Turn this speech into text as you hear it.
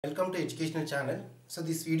Welcome to educational channel. So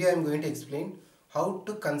this video I am going to explain how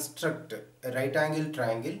to construct a right angle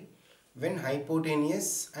triangle when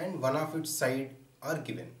hypotenuse and one of its side are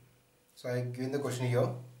given. So I have given the question here.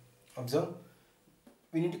 Observe.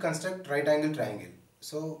 We need to construct right angle triangle.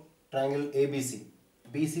 So triangle ABC.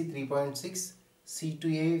 BC 3.6,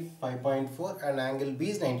 C2A 5.4 and angle B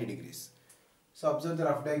is 90 degrees. So observe the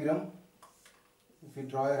rough diagram. If you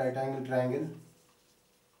draw a right angle triangle,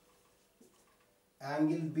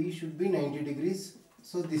 angle B should be 90 degrees.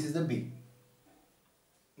 So this is the B.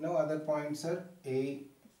 Now other points are A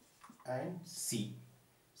and C.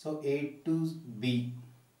 So A to B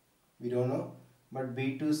we don't know, but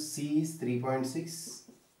B to C is 3.6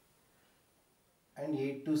 and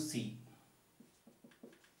A to C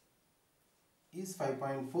is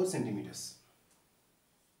 5.4 centimeters.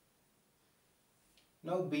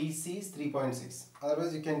 Now BC is 3.6.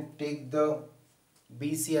 Otherwise you can take the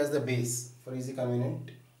BC as the base for easy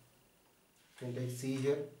convenient. You can take C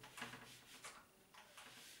here,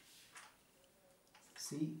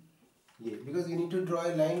 C, A, because you need to draw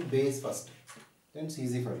a line base first, then it's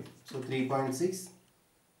easy for you. So 3.6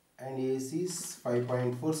 and AC is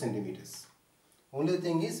 5.4 centimeters. Only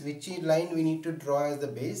thing is which line we need to draw as the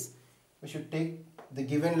base. We should take the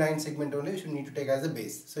given line segment only, we should need to take as the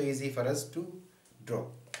base. So easy for us to draw.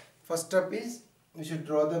 First step is we should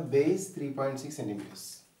draw the base 3.6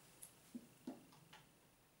 centimeters.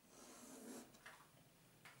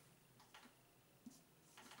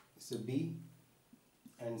 So B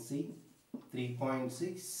and C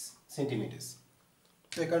 3.6 centimeters.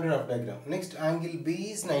 So I come to rough diagram. Next, angle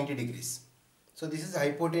B is 90 degrees. So this is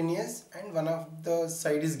hypotenuse and one of the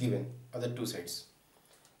side is given, other two sides.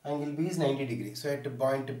 Angle B is 90 degrees. So at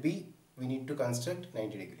point B we need to construct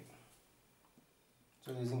 90 degree.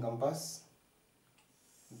 So using compass,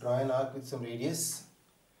 draw an arc with some radius.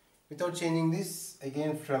 Without changing this,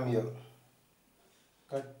 again from here,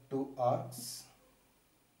 cut two arcs.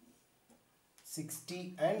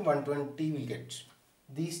 60 and 120 will get.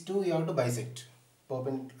 These two you have to bisect.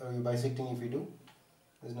 Bisecting if you do,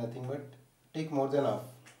 there is nothing but take more than half.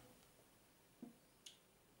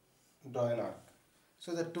 Draw an arc.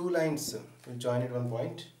 So the two lines will join at one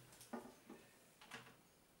point.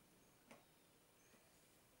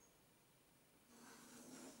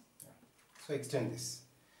 So extend this.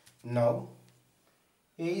 Now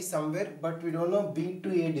A is somewhere, but we don't know B to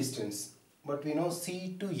A distance, but we know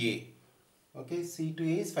C to A. Okay, C to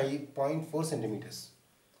A is 5.4 centimeters.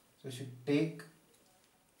 So we should take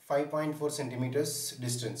 5.4 centimeters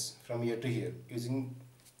distance from here to here using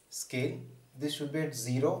scale. This should be at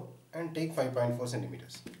 0 and take 5.4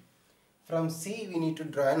 centimeters. From C we need to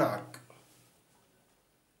draw an arc.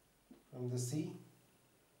 From the C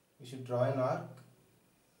we should draw an arc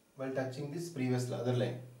while touching this previous other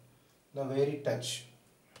line. Now where it touch,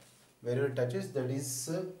 wherever it touches, that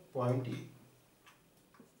is point A.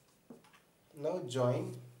 Now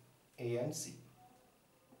join A and C.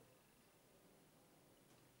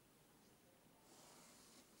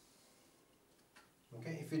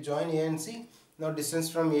 Okay, if you join A and C, now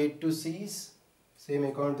distance from A to C is same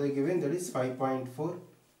account they given, that is 5.4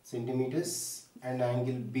 centimeters and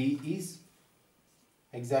angle B is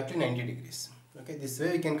exactly 90 degrees. Okay, this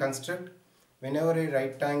way we can construct whenever a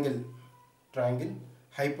right angle triangle,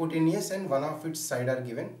 hypotenuse and one of its side are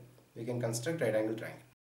given, we can construct right angle triangle.